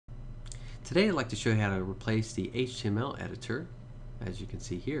Today I'd like to show you how to replace the HTML editor, as you can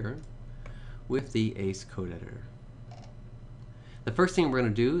see here, with the ACE code editor. The first thing we're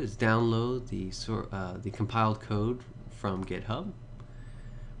going to do is download the compiled code from GitHub,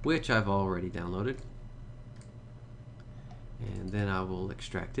 which I've already downloaded, and then I will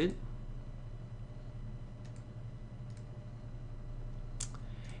extract it.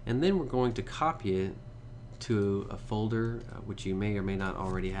 And then we're going to copy it to a folder which you may or may not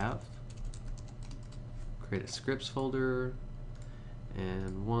already have. Create a scripts folder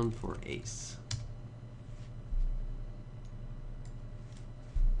and one for ACE.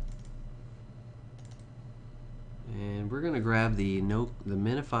 And we're going to grab the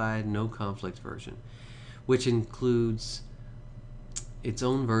minified no conflict version, which includes its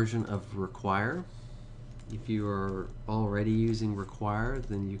own version of require. If you are already using require,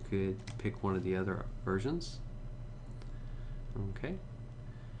 then you could pick one of the other versions. Okay.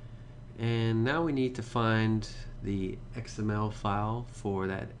 And now we need to find the XML file for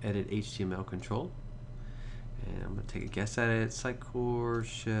that edit HTML control. And I'm going to take a guess at it. Sitecore,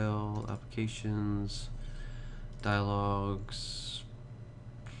 shell, applications, dialogues.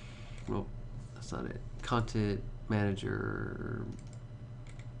 Nope, that's not it. Content manager.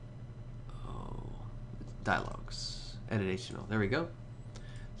 Dialogues, edit HTML. There we go.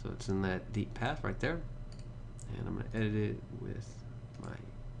 So it's in that deep path right there. And I'm going to edit it with my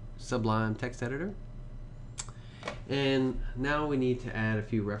Sublime text editor. And now we need to add a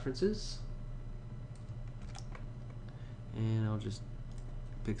few references. And I'll just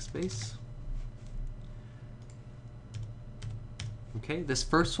pick space. Okay, this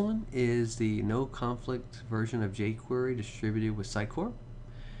first one is the no conflict version of jQuery distributed with Sitecore.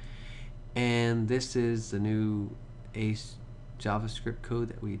 And this is the new ACE JavaScript code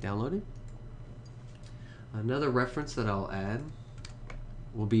that we downloaded. Another reference that I'll add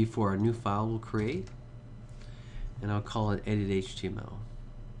will be for a new file we'll create, and I'll call it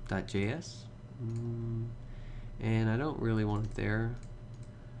edithtml.js. And I don't really want it there.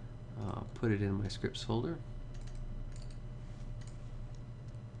 I'll put it in my scripts folder.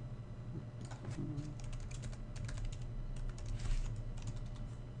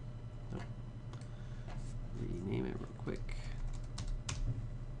 Rename it real quick.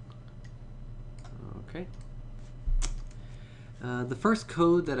 Okay. The first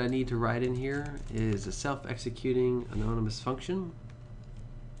code that I need to write in here is a self-executing anonymous function.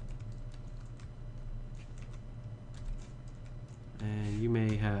 And you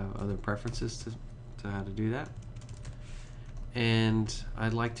may have other preferences to how to do that. And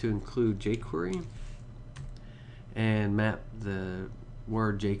I'd like to include jQuery and map the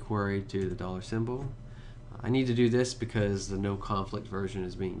word jQuery to the dollar symbol. I need to do this because the no conflict version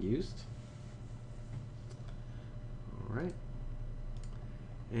is being used. All right.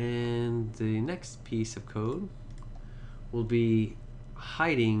 And the next piece of code will be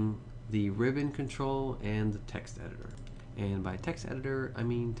hiding the ribbon control and the text editor. And by text editor, I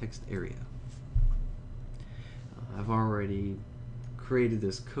mean text area. I've already created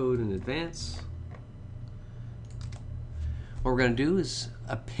this code in advance. What we're going to do is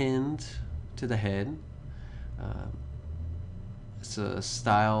append to the head. It's a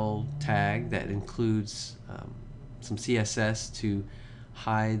style tag that includes some CSS to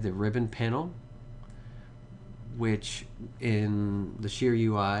hide the ribbon panel, which in the sheer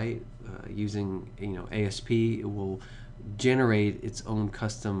UI using ASP, it will generate its own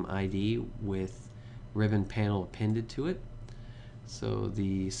custom ID with ribbon panel appended to it. So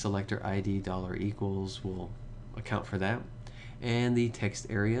the selector ID $equals will account for that, and the text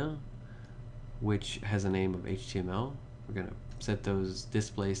area, which has a name of HTML. We're going to set those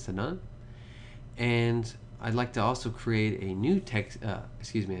displays to none. And I'd like to also create a new a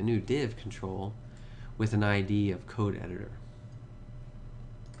new div control with an ID of code editor.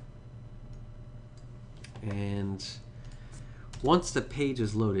 And once the page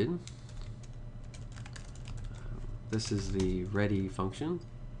is loaded, this is the ready function.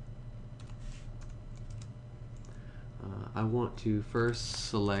 I want to first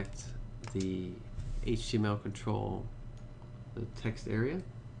select the HTML control, the text area,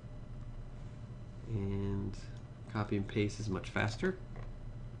 and copy and paste is much faster.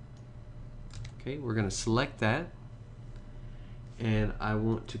 Okay, we're going to select that, and I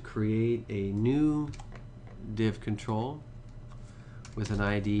want to create a new div control with an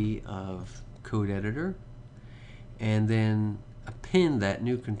ID of code editor, and then append that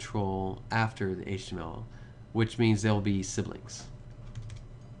new control after the HTML, which means they'll be siblings.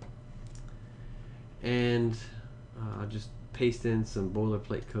 And I'll just paste in some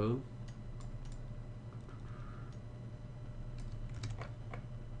boilerplate code.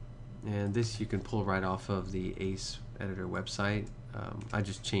 And this you can pull right off of the ACE editor website. I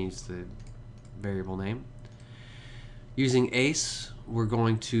just changed the variable name. Using ACE, we're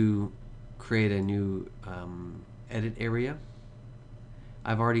going to create a new edit area.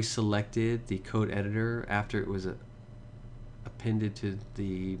 I've already selected the code editor after it was appended to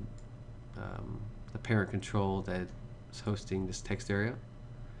the parent control that is hosting this text area.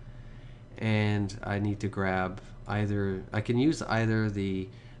 And I need to grab either, I can use either the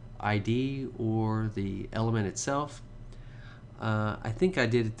ID or the element itself. I think I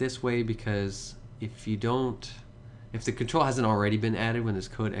did it this way because if the control hasn't already been added when this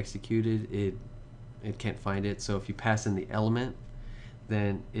code executed, it can't find it. So if you pass in the element,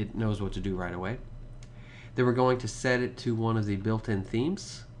 then it knows what to do right away. Then we're going to set it to one of the built-in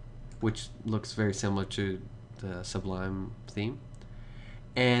themes, which looks very similar to the Sublime theme.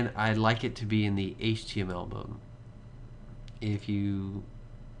 And I'd like it to be in the HTML mode. If you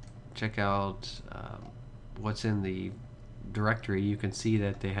check out what's in the directory, you can see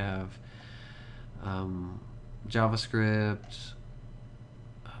that they have JavaScript,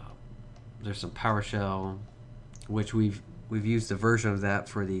 there's some PowerShell, which we've used a version of that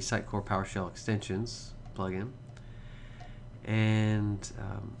for the Sitecore PowerShell extensions plugin. And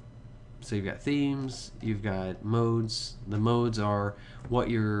so you've got themes, you've got modes. The modes are what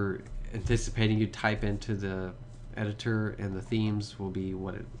you're anticipating you type into the editor, and the themes will be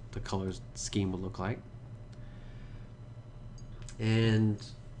what the color scheme will look like. And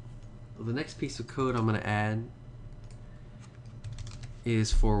the next piece of code I'm going to add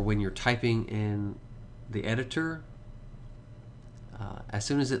is for when you're typing in the editor. As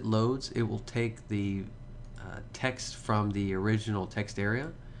soon as it loads, it will take the text from the original text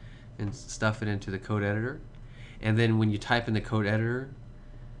area and stuff it into the code editor. And then when you type in the code editor,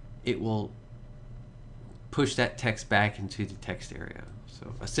 it will push that text back into the text area.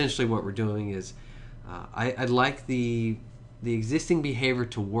 So essentially what we're doing is I'd like the existing behavior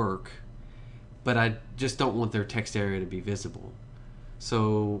to work, but I just don't want their text area to be visible.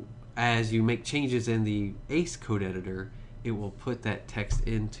 So as you make changes in the ACE code editor, it will put that text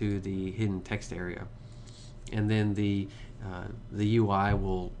into the hidden text area. And then the UI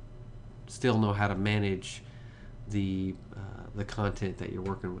will still know how to manage the content that you're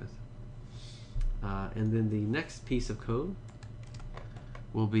working with. And then the next piece of code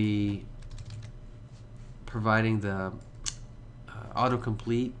will be providing the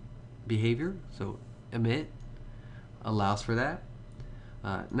autocomplete behavior. So emit allows for that.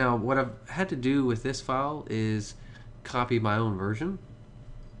 Now what I've had to do with this file is copy my own version,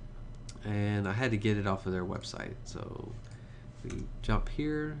 and I had to get it off of their website. So we jump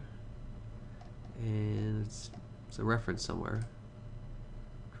here, and it's a reference somewhere.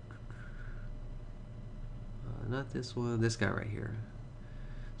 Not this one, this guy right here.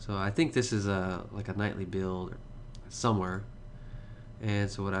 So I think this is like a nightly build somewhere. And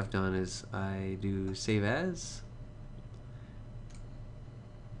so what I've done is I do save as,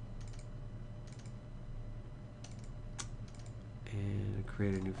 and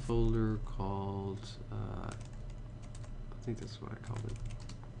create a new folder called I think that's what I called it,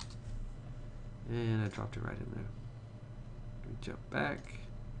 and I dropped it right in there. We jump back,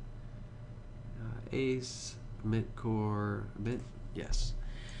 ACE emit core emit, yes.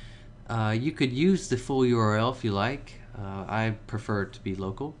 You could use the full URL if you like. I prefer it to be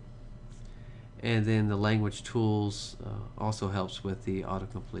local. And then the language tools also helps with the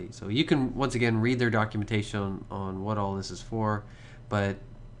autocomplete. So you can, once again, read their documentation on what all this is for, but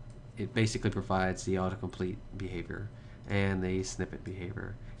it basically provides the autocomplete behavior and the snippet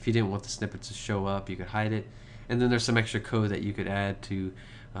behavior. If you didn't want the snippets to show up, you could hide it. And then there's some extra code that you could add to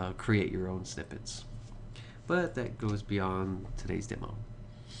create your own snippets. But that goes beyond today's demo.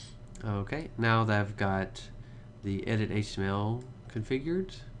 Okay, now that I've got the edit HTML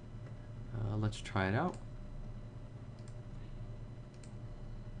configured, let's try it out.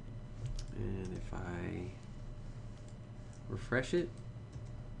 And if I refresh it,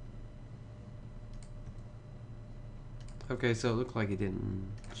 okay, so it looked like it didn't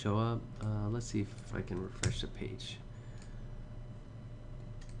show up. Let's see if I can refresh the page.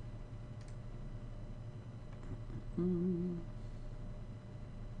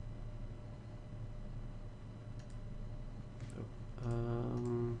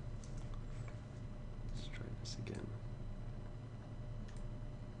 Let's try this again.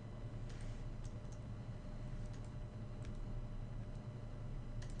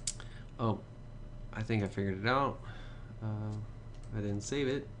 Oh, I think I figured it out. I didn't save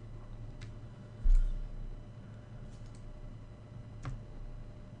it.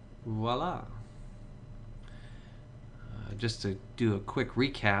 Voila. just to do a quick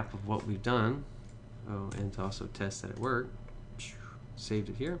recap of what we've done, and to also test that it worked, saved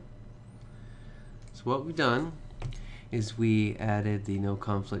it here. So what we've done is we added the no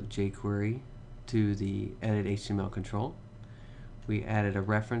conflict jQuery to the edit HTML control. We added a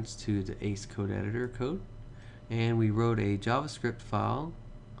reference to the ACE code editor code, and we wrote a JavaScript file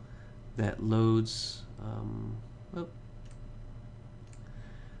that loads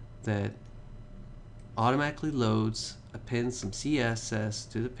that automatically loads, appends some CSS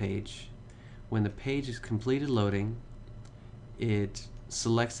to the page. When the page is completed loading, it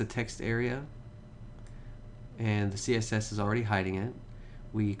selects the text area, and the CSS is already hiding it.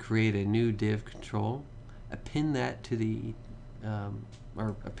 We create a new div control, append that to the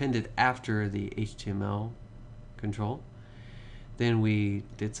or append it after the HTML control. Then we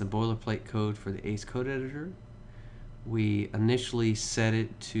did some boilerplate code for the ACE code editor. We initially set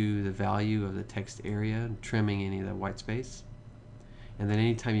it to the value of the text area, trimming any of that white space. And then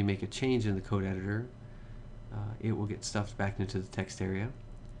anytime you make a change in the code editor, it will get stuffed back into the text area.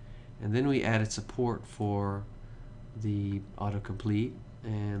 And then we added support for the autocomplete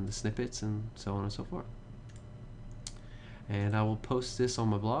and the snippets and so on and so forth. And I will post this on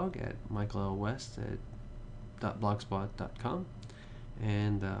my blog at michaellwest@blogspot.com.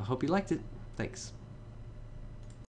 And hope you liked it. Thanks.